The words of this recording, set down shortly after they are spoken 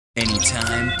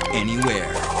Anytime,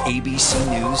 anywhere. ABC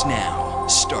News Now.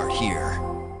 Start here.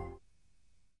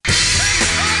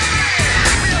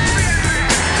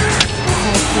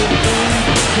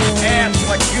 Ask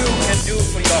what you can do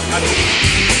for your country.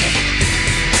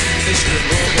 Mr.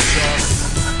 Gorbachev,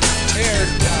 tear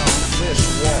down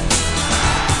this wall.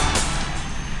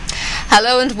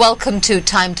 Hello and welcome to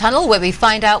Time Tunnel, where we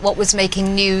find out what was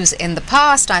making news in the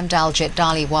past. I'm Daljit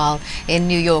Dhaliwal in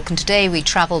New York, and today we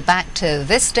travel back to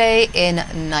this day in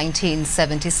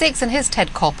 1976, and here's Ted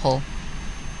Koppell.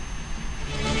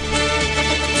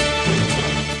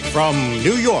 From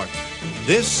New York,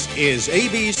 this is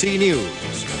ABC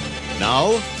News.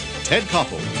 Now, Ted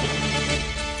Koppell.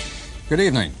 Good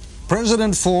evening.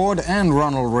 President Ford and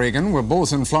Ronald Reagan were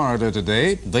both in Florida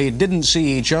today. They didn't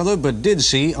see each other, but did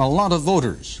see a lot of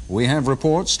voters. We have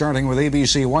reports starting with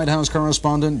ABC White House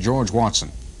correspondent George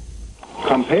Watson.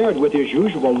 Compared with his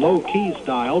usual low-key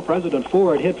style, President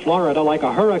Ford hit Florida like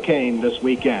a hurricane this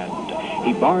weekend.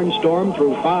 He barnstormed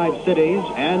through 5 cities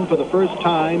and, for the first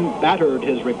time, battered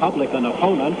his Republican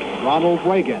opponent, Ronald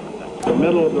Reagan. The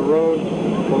middle-of-the-road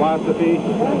philosophy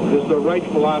is the right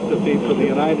philosophy for the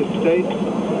United States.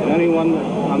 And anyone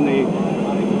on the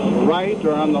right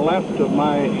or on the left of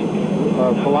my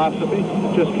philosophy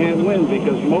just can't win,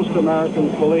 because most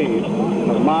Americans believe in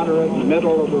a moderate,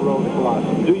 middle-of-the-road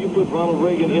philosophy. Do you put Ronald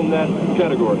Reagan in that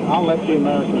category? I'll let the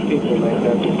American people make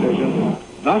that decision.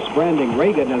 Thus branding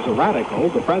Reagan as a radical,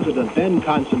 the president then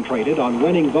concentrated on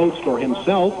winning votes for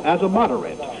himself as a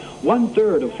moderate.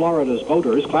 1/3 of Florida's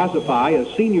voters classify as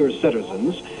senior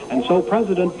citizens, and so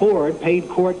President Ford paid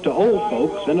court to old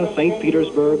folks in a St.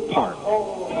 Petersburg park.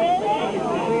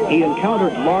 He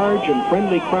encountered large and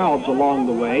friendly crowds along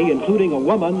the way, including a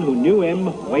woman who knew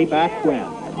him way back when.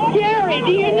 Jerry,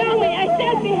 do you know me? I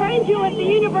sat behind you at the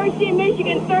University of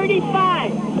Michigan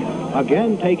 35.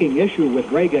 Again, taking issue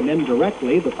with Reagan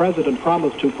indirectly, the president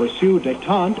promised to pursue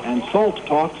détente and SALT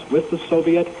talks with the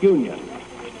Soviet Union.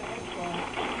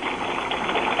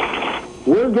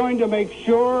 We're going to make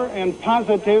sure and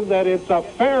positive that it's a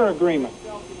fair agreement.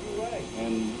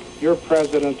 And your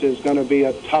president is going to be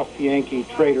a tough Yankee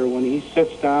traitor when he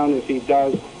sits down, if he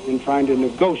does, in trying to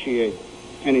negotiate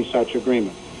any such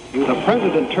agreement. The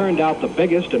president turned out the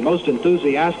biggest and most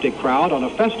enthusiastic crowd on a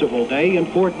festival day in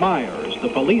Fort Myers. The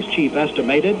police chief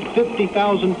estimated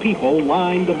 50,000 people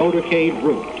lined the motorcade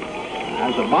route.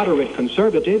 As a moderate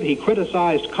conservative, he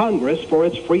criticized Congress for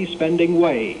its free-spending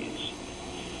ways.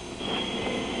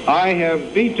 I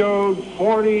have vetoed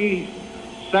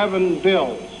 47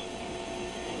 bills,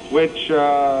 which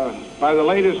by the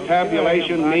latest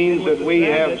tabulation means that we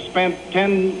have spent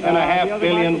 $10.5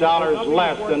 billion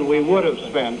less than we would have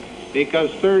spent, because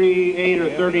 38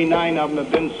 or 39 of them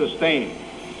have been sustained.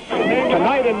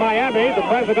 Tonight in Miami, the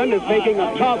president is making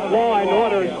a tough law and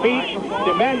order speech,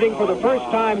 demanding for the first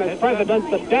time as president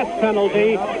the death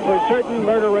penalty for certain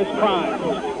murderous crimes.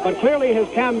 But clearly his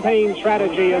campaign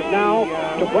strategy is now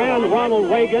to brand Ronald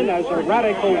Reagan as a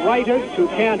radical rightist who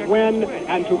can't win,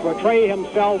 and to portray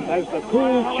himself as the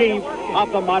cool chief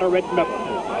of the moderate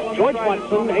middle. George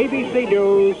Watson, ABC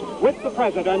News, with the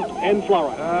president in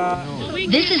Florida.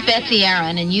 This is Betsy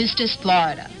Aaron in Eustis,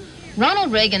 Florida.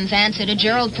 Ronald Reagan's answer to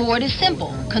Gerald Ford is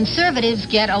simple. Conservatives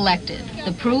get elected.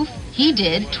 The proof? He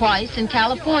did twice in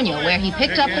California, where he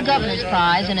picked up the governor's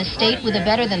prize in a state with a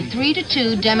better than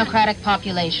 3-2 Democratic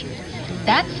population.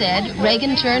 That said,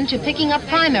 Reagan turned to picking up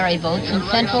primary votes in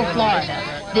Central Florida.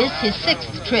 This his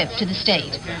 6th trip to the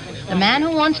state. The man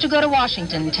who wants to go to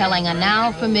Washington telling a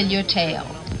now familiar tale.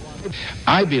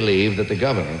 I believe that the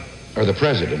governor, or the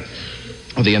president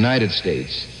of the United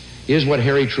States, is what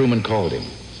Harry Truman called him.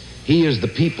 He is the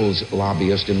people's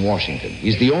lobbyist in Washington.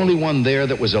 He's the only one there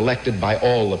that was elected by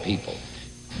all the people.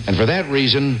 And for that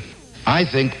reason, I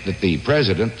think that the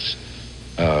presidents,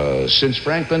 since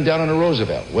Franklin Delano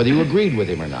Roosevelt, whether you agreed with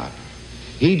him or not,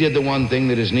 he did the one thing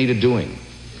that is needed doing.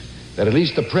 That at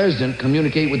least the president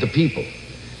communicate with the people.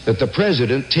 That the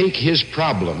president take his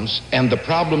problems and the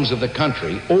problems of the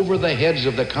country over the heads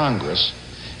of the Congress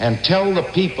and tell the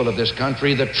people of this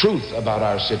country the truth about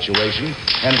our situation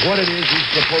and what it is he's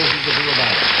proposing to do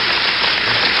about it.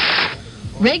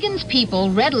 Reagan's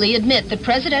people readily admit that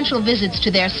presidential visits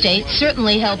to their state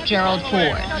certainly helped Gerald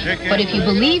Ford. But if you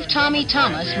believe Tommy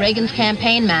Thomas, Reagan's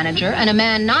campaign manager, and a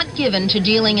man not given to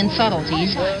dealing in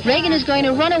subtleties, Reagan is going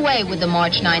to run away with the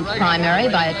March 9th primary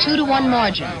by a 2-1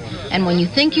 margin. And when you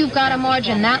think you've got a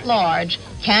margin that large,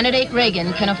 candidate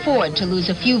Reagan can afford to lose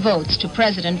a few votes to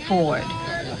President Ford.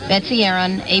 Betsy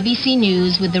Aaron, ABC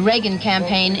News, with the Reagan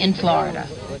campaign in Florida.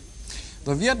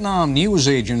 The Vietnam News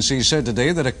Agency said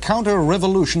today that a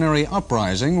counter-revolutionary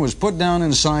uprising was put down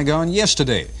in Saigon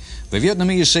yesterday. The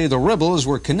Vietnamese say the rebels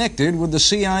were connected with the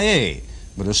CIA,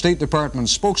 but a State Department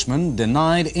spokesman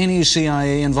denied any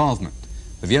CIA involvement.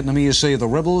 The Vietnamese say the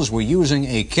rebels were using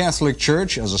a Catholic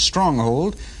church as a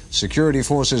stronghold. Security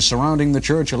forces surrounding the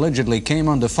church allegedly came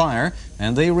under fire,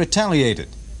 and they retaliated.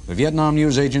 The Vietnam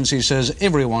news agency says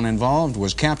everyone involved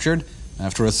was captured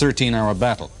after a 13-hour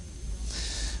battle.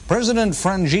 President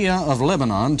Frangia of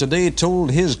Lebanon today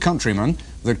told his countrymen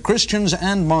that Christians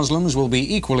and Muslims will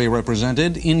be equally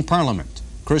represented in Parliament.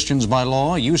 Christians by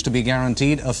law used to be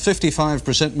guaranteed a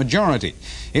 55% majority.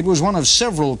 It was one of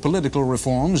several political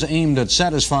reforms aimed at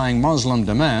satisfying Muslim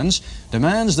demands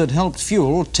that helped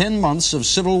fuel 10 months of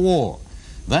civil war.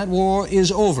 That war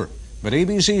is over, but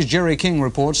ABC's Jerry King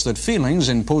reports that feelings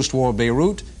in post-war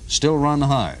Beirut still run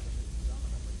high.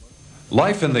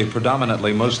 Life in the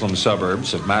predominantly Muslim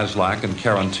suburbs of Maslak and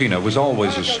Karantina was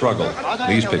always a struggle.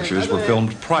 These pictures were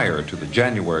filmed prior to the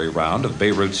January round of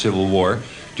Beirut civil war,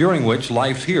 during which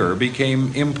life here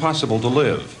became impossible to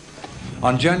live.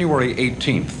 On January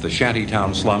 18th, the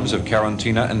shantytown slums of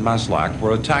Karantina and Maslak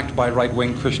were attacked by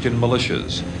right-wing Christian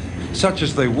militias. Such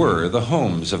as they were, the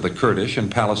homes of the Kurdish and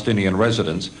Palestinian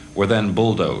residents were then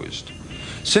bulldozed.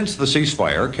 Since the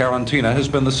ceasefire, Karantina has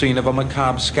been the scene of a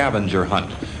macabre scavenger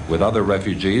hunt, with other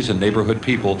refugees and neighborhood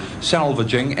people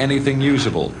salvaging anything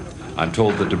usable. I'm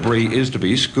told the debris is to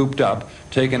be scooped up,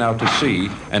 taken out to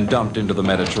sea, and dumped into the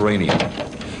Mediterranean.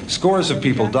 Scores of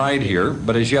people died here,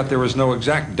 but as yet there is no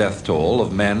exact death toll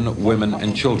of men, women,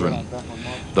 and children.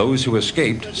 Those who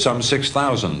escaped, some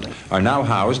 6,000, are now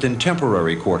housed in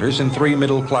temporary quarters in 3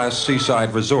 middle-class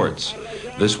seaside resorts.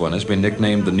 This one has been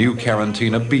nicknamed the New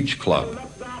Karantina Beach Club.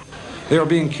 They are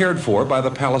being cared for by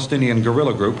the Palestinian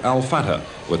guerrilla group Al-Fatah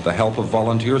with the help of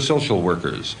volunteer social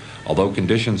workers. Although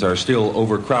conditions are still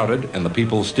overcrowded and the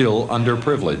people still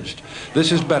underprivileged,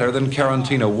 this is better than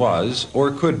Karantina was or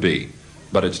could be,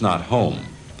 but it's not home.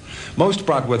 Most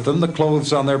brought with them the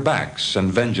clothes on their backs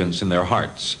and vengeance in their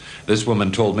hearts. This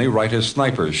woman told me right as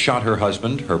snipers shot her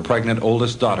husband, her pregnant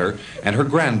oldest daughter, and her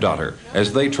granddaughter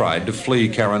as they tried to flee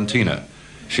Karantina.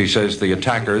 She says the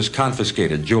attackers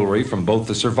confiscated jewelry from both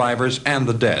the survivors and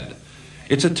the dead.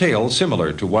 It's a tale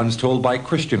similar to ones told by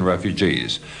Christian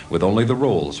refugees, with only the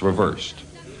roles reversed.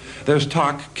 There's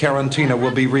talk Karantina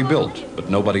will be rebuilt, but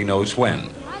nobody knows when.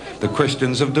 The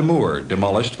Christians of Damour,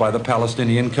 demolished by the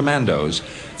Palestinian commandos,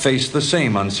 face the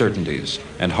same uncertainties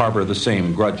and harbor the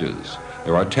same grudges.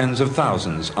 There are tens of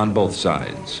thousands on both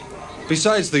sides.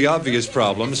 Besides the obvious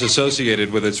problems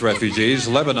associated with its refugees,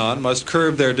 Lebanon must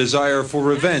curb their desire for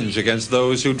revenge against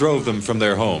those who drove them from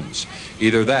their homes.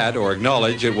 Either that or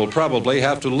acknowledge it will probably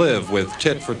have to live with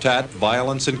tit-for-tat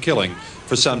violence and killing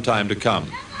for some time to come.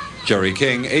 Jerry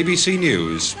King, ABC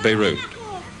News, Beirut.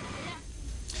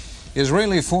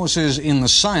 Israeli forces in the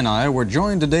Sinai were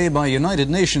joined today by United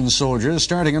Nations soldiers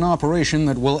starting an operation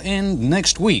that will end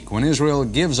next week when Israel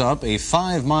gives up a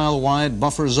 5-mile-wide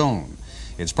buffer zone.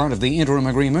 It's part of the interim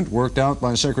agreement worked out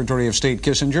by Secretary of State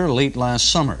Kissinger late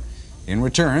last summer. In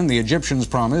return, the Egyptians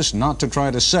promised not to try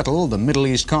to settle the Middle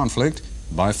East conflict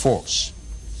by force.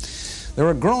 There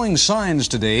are growing signs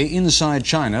today inside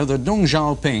China that Deng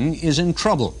Xiaoping is in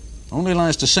trouble. Only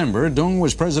last December, Deng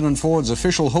was President Ford's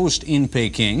official host in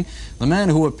Peking, the man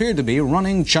who appeared to be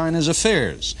running China's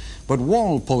affairs. But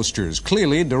wall posters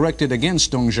clearly directed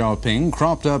against Deng Xiaoping,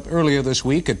 cropped up earlier this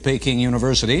week at Peking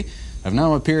University, have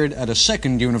now appeared at a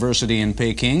second university in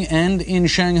Peking and in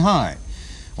Shanghai.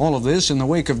 All of this in the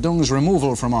wake of Deng's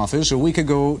removal from office a week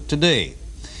ago today.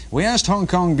 We asked Hong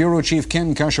Kong Bureau Chief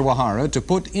Ken Kashiwahara to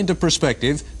put into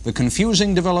perspective the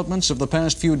confusing developments of the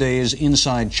past few days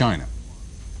inside China.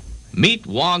 Meet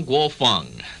Hua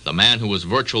Guofeng, the man who was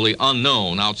virtually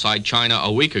unknown outside China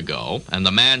a week ago, and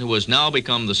the man who has now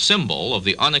become the symbol of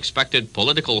the unexpected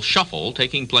political shuffle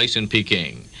taking place in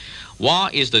Peking.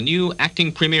 Hua is the new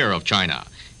acting premier of China.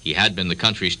 He had been the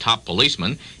country's top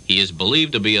policeman. He is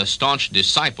believed to be a staunch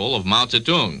disciple of Mao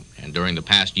Zedong, and during the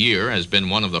past year has been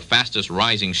one of the fastest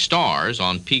rising stars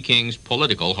on Peking's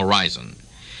political horizon.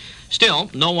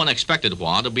 Still, no one expected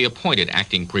Hua to be appointed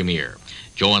acting premier.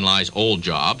 Zhou Enlai's old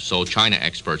job, so China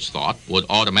experts thought, would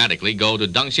automatically go to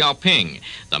Deng Xiaoping,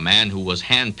 the man who was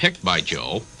handpicked by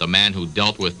Zhou, the man who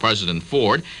dealt with President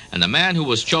Ford, and the man who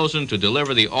was chosen to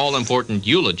deliver the all-important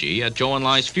eulogy at Zhou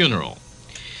Enlai's funeral.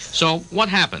 So, what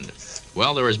happened?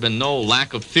 Well, there has been no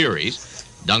lack of theories.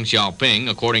 Deng Xiaoping,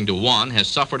 according to one, has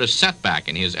suffered a setback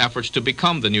in his efforts to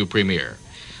become the new premier.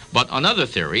 But another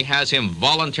theory has him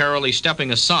voluntarily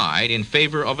stepping aside in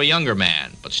favor of a younger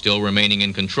man, but still remaining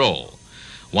in control.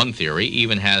 One theory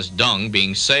even has Deng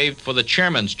being saved for the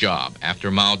chairman's job after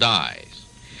Mao dies.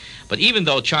 But even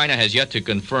though China has yet to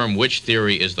confirm which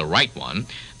theory is the right one,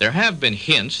 there have been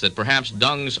hints that perhaps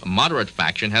Deng's moderate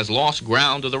faction has lost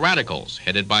ground to the radicals,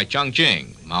 headed by Jiang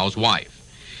Jing, Mao's wife.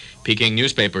 Peking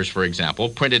newspapers, for example,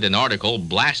 printed an article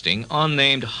blasting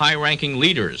unnamed high-ranking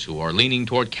leaders who are leaning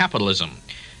toward capitalism.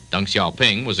 Deng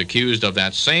Xiaoping was accused of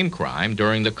that same crime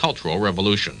during the Cultural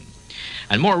Revolution.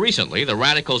 And more recently, the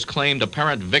radicals claimed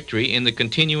apparent victory in the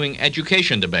continuing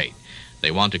education debate. They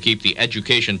want to keep the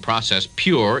education process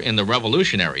pure in the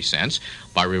revolutionary sense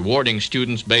by rewarding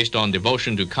students based on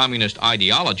devotion to communist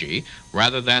ideology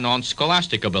rather than on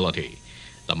scholastic ability.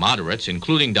 The moderates,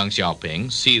 including Deng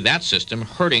Xiaoping, see that system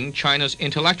hurting China's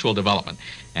intellectual development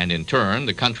and, in turn,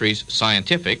 the country's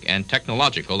scientific and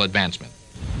technological advancement.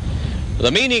 The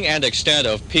meaning and extent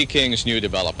of Peking's new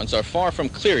developments are far from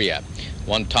clear yet.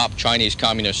 One top Chinese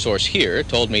communist source here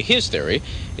told me his theory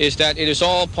is that it is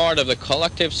all part of the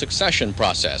collective succession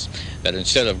process, that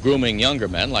instead of grooming younger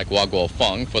men like Hua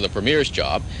Guofeng for the premier's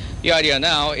job, the idea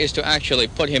now is to actually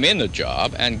put him in the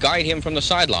job and guide him from the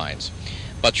sidelines.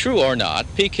 But true or not,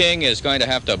 Peking is going to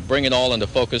have to bring it all into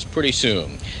focus pretty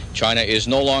soon. China is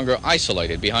no longer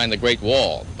isolated behind the Great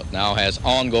Wall, but now has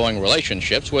ongoing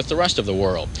relationships with the rest of the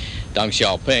world. Deng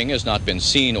Xiaoping has not been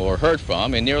seen or heard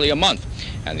from in nearly a month,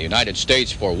 and the United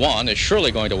States, for one, is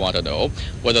surely going to want to know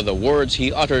whether the words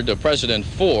he uttered to President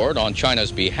Ford on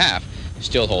China's behalf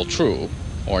still hold true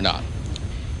or not.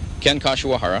 Ken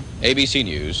Kashiwahara, ABC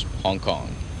News, Hong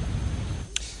Kong.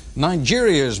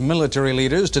 Nigeria's military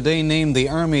leaders today named the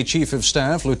Army Chief of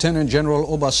Staff, Lieutenant General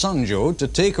Obasanjo, to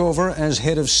take over as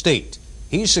head of state.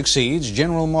 He succeeds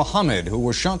General Mohammed, who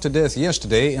was shot to death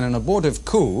yesterday in an abortive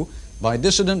coup by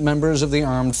dissident members of the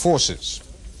armed forces.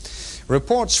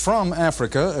 Reports from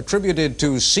Africa attributed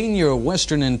to senior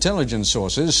Western intelligence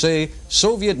sources say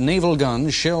Soviet naval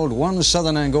guns shelled one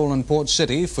southern Angolan port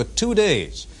city for 2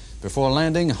 days before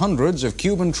landing hundreds of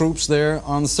Cuban troops there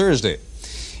on Thursday.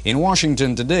 In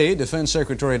Washington today, Defense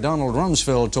Secretary Donald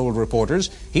Rumsfeld told reporters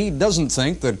he doesn't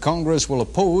think that Congress will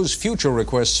oppose future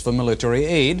requests for military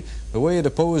aid the way it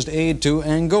opposed aid to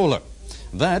Angola.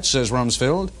 That, says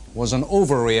Rumsfeld, was an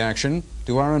overreaction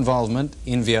to our involvement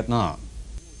in Vietnam.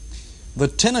 The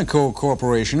Tenneco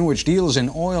Corporation, which deals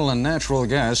in oil and natural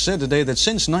gas, said today that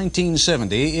since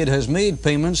 1970 it has made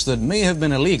payments that may have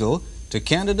been illegal to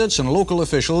candidates and local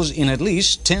officials in at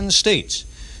least 10 states.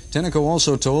 Tenneco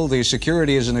also told the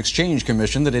Securities and Exchange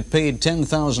Commission that it paid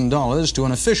 $10,000 to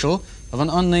an official of an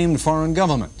unnamed foreign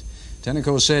government.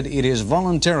 Tenneco said it is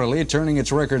voluntarily turning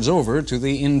its records over to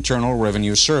the Internal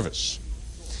Revenue Service.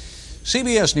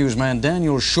 CBS newsman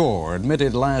Daniel Shore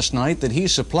admitted last night that he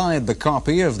supplied the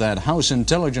copy of that House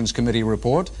Intelligence Committee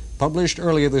report published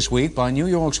earlier this week by New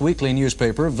York's weekly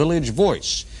newspaper Village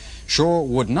Voice. Shore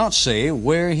would not say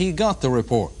where he got the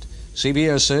report.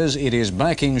 CBS says it is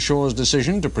backing Shore's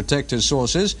decision to protect his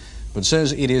sources, but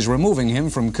says it is removing him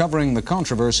from covering the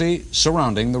controversy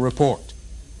surrounding the report.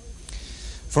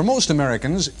 For most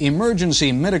Americans,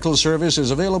 emergency medical service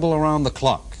is available around the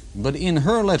clock. But in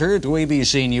her letter to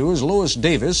ABC News, Lois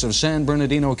Davis of San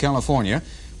Bernardino, California,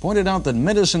 pointed out that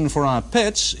medicine for our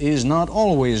pets is not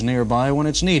always nearby when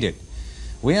it's needed.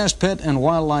 We asked pet and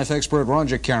wildlife expert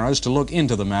Roger Karras to look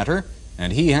into the matter,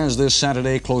 and he has this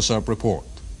Saturday close-up report.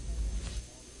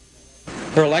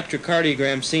 Her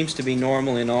electrocardiogram seems to be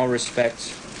normal in all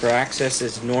respects. Her access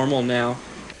is normal now.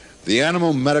 The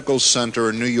Animal Medical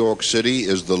Center in New York City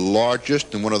is the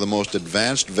largest and one of the most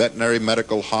advanced veterinary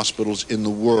medical hospitals in the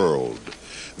world.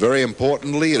 Very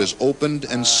importantly, it is opened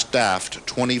and staffed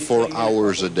 24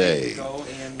 hours a day.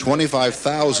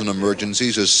 25,000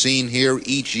 emergencies are seen here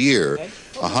each year,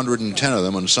 110 of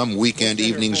them on some weekend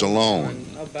evenings alone.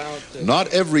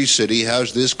 Not every city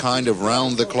has this kind of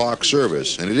round-the-clock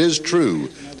service, and it is true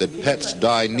that pets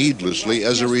die needlessly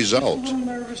as a result.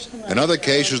 In other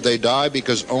cases, they die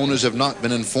because owners have not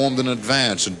been informed in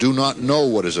advance and do not know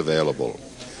what is available.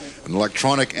 An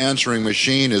electronic answering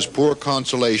machine is poor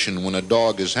consolation when a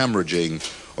dog is hemorrhaging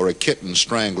or a kitten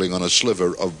strangling on a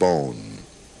sliver of bone.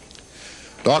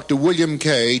 Dr. William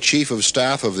Kay, Chief of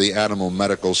Staff of the Animal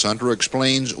Medical Center,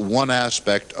 explains one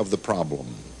aspect of the problem.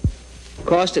 The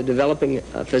cost of developing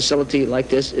a facility like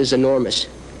this is enormous,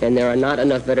 and there are not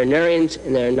enough veterinarians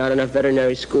and there are not enough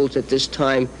veterinary schools at this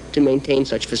time to maintain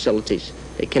such facilities.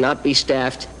 They cannot be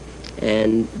staffed,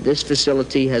 and this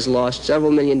facility has lost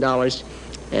several $1 million,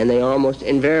 and they are almost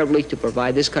invariably, to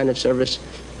provide this kind of service,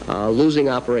 losing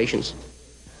operations.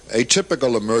 A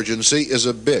typical emergency is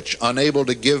a bitch unable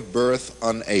to give birth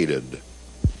unaided.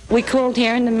 We called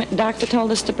here and the doctor told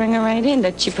us to bring her right in,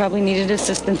 that she probably needed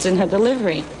assistance in her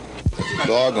delivery.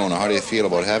 Dog owner, how do you feel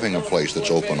about having a place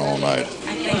that's open all night?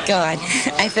 thank God.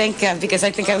 I thank God because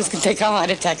I think I was going to take a heart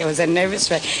attack. I was a nervous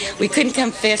wreck. We couldn't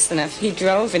come fast enough. He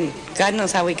drove, and God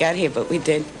knows how we got here, but we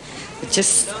did. It's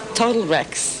just total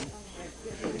wrecks.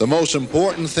 The most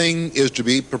important thing is to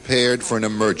be prepared for an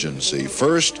emergency.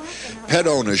 First, pet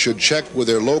owners should check with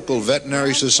their local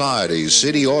veterinary societies,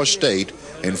 city or state,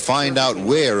 and find out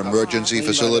where emergency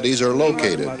facilities are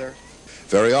located.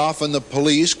 Very often the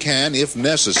police can, if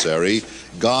necessary,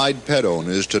 guide pet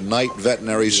owners to night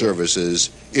veterinary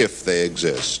services if they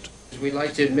exist. We'd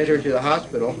like to admit her to the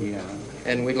hospital,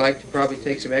 and we'd like to probably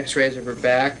take some x-rays of her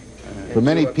back. For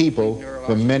many people,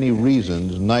 for many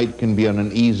reasons, night can be an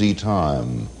uneasy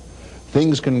time.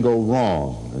 Things can go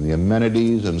wrong, and the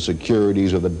amenities and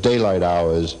securities of the daylight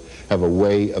hours have a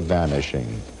way of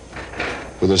vanishing.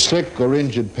 With a sick or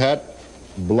injured pet,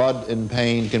 blood and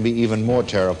pain can be even more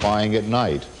terrifying at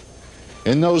night.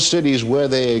 In those cities where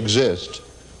they exist,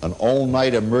 an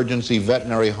all-night emergency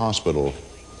veterinary hospital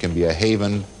can be a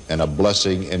haven and a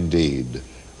blessing indeed.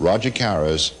 Roger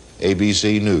Karras,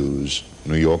 ABC News,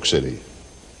 New York City.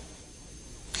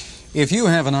 If you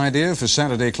have an idea for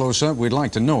Saturday Close-Up, we'd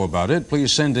like to know about it.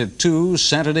 Please send it to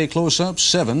Saturday Close-Up,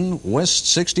 7 West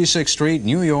 66th Street,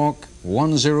 New York,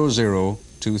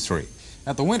 10023.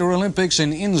 At the Winter Olympics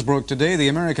in Innsbruck today, the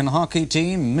American hockey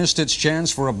team missed its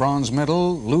chance for a bronze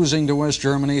medal, losing to West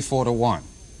Germany 4-1.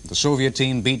 The Soviet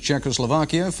team beat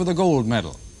Czechoslovakia for the gold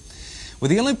medal.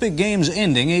 With the Olympic Games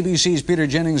ending, ABC's Peter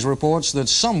Jennings reports that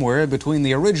somewhere between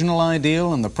the original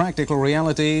ideal and the practical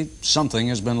reality, something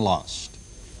has been lost.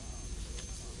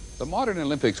 The modern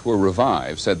Olympics were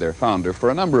revived, said their founder, for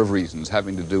a number of reasons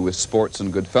having to do with sports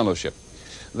and good fellowship.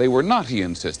 They were not, he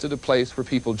insisted, a place for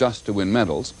people just to win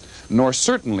medals, nor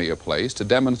certainly a place to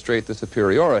demonstrate the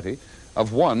superiority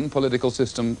of one political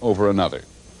system over another.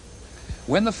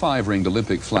 When the five-ringed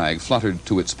Olympic flag fluttered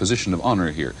to its position of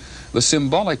honor here, the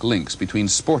symbolic links between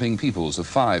sporting peoples of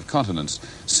 5 continents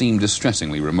seemed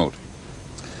distressingly remote.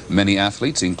 Many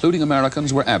athletes, including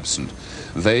Americans, were absent.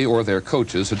 They or their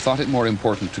coaches had thought it more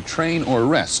important to train or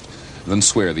rest than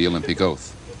swear the Olympic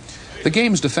oath. The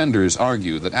Games defenders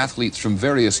argue that athletes from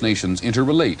various nations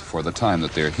interrelate for the time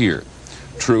that they're here.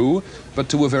 True, but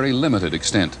to a very limited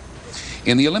extent.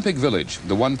 In the Olympic Village,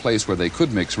 the one place where they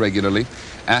could mix regularly,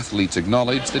 athletes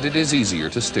acknowledge that it is easier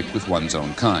to stick with one's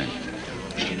own kind.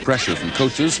 Pressure from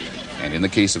coaches, and in the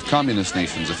case of communist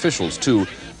nations, officials too,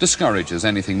 discourages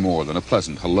anything more than a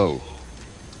pleasant hello.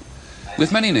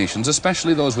 With many nations,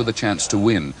 especially those with a chance to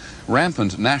win,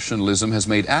 rampant nationalism has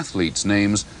made athletes'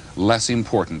 names less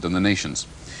important than the nation's.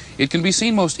 It can be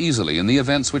seen most easily in the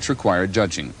events which require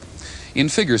judging. In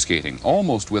figure skating,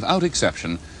 almost without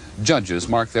exception, judges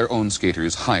mark their own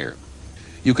skaters higher.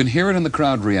 You can hear it in the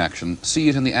crowd reaction, see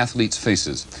it in the athletes'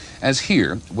 faces, as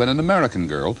here when an American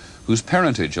girl, whose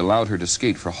parentage allowed her to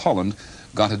skate for Holland,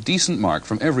 got a decent mark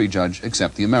from every judge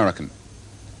except the American.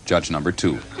 Judge number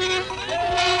 2.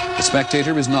 The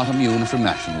spectator is not immune from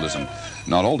nationalism.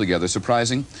 Not altogether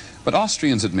surprising, but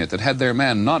Austrians admit that had their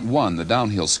man not won the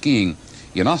downhill skiing,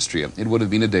 in Austria it would have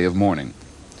been a day of mourning.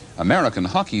 American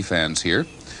hockey fans here,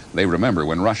 they remember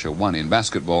when Russia won in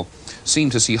basketball, seem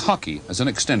to see hockey as an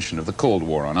extension of the Cold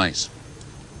War on ice.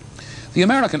 The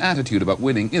American attitude about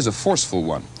winning is a forceful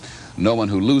one. No one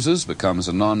who loses becomes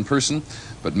a non-person,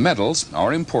 but medals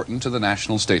are important to the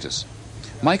national status.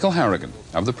 Michael Harrigan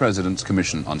of the President's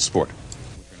Commission on Sport.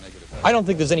 I don't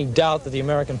think there's any doubt that the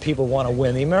American people want to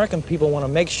win. The American people want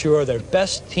to make sure their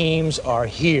best teams are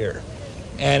here.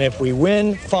 And if we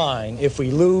win, fine. If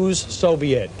we lose, so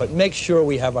be it. But make sure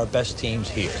we have our best teams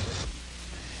here.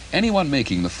 Anyone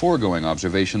making the foregoing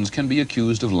observations can be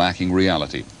accused of lacking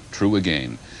reality. True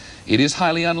again. It is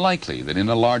highly unlikely that in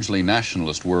a largely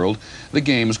nationalist world, the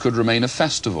Games could remain a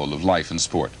festival of life and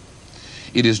sport.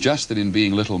 It is just that in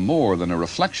being little more than a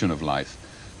reflection of life,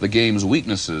 the Games'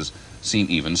 weaknesses seem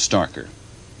even starker.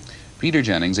 Peter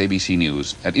Jennings, ABC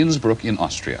News, at Innsbruck in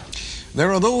Austria.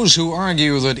 There are those who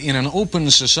argue that in an open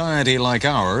society like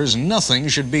ours, nothing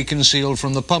should be concealed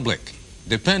from the public.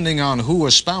 Depending on who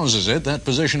espouses it, that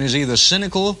position is either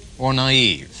cynical or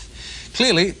naive.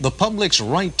 Clearly, the public's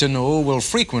right to know will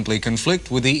frequently conflict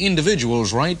with the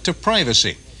individual's right to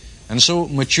privacy. And so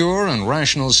mature and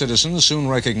rational citizens soon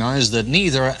recognize that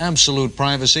neither absolute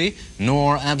privacy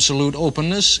nor absolute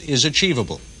openness is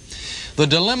achievable. The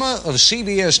dilemma of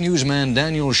CBS newsman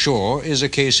Daniel Shore is a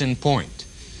case in point.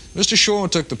 Mr. Shore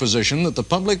took the position that the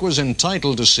public was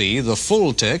entitled to see the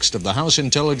full text of the House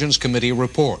Intelligence Committee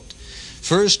report.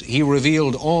 First, he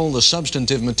revealed all the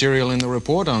substantive material in the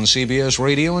report on CBS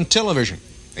radio and television.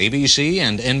 ABC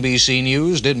and NBC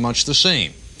News did much the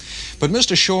same. But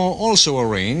Mr. Shore also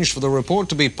arranged for the report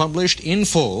to be published in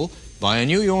full by a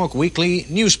New York weekly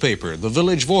newspaper, The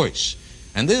Village Voice,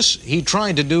 and this he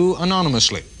tried to do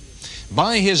anonymously.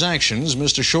 By his actions,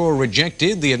 Mr. Shore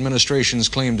rejected the administration's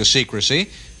claim to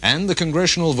secrecy and the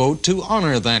congressional vote to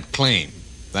honor that claim.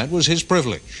 That was his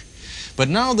privilege. But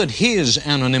now that his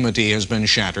anonymity has been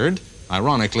shattered,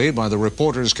 ironically by the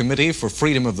Reporters Committee for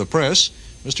Freedom of the Press,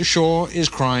 Mr. Shore is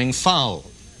crying foul,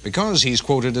 because he's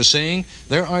quoted as saying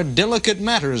there are delicate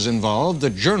matters involved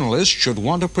that journalists should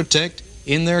want to protect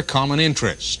in their common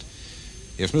interest.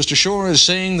 If Mr. Shore is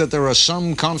saying that there are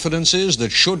some confidences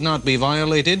that should not be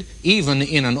violated, even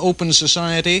in an open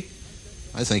society,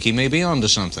 I think he may be onto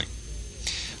something.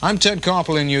 I'm Ted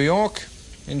Koppell in New York.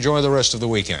 Enjoy the rest of the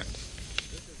weekend.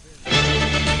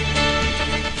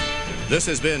 This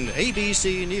has been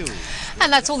ABC News.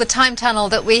 And that's all the time tunnel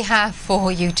that we have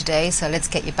for you today. So let's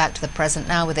get you back to the present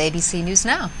now with ABC News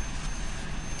Now.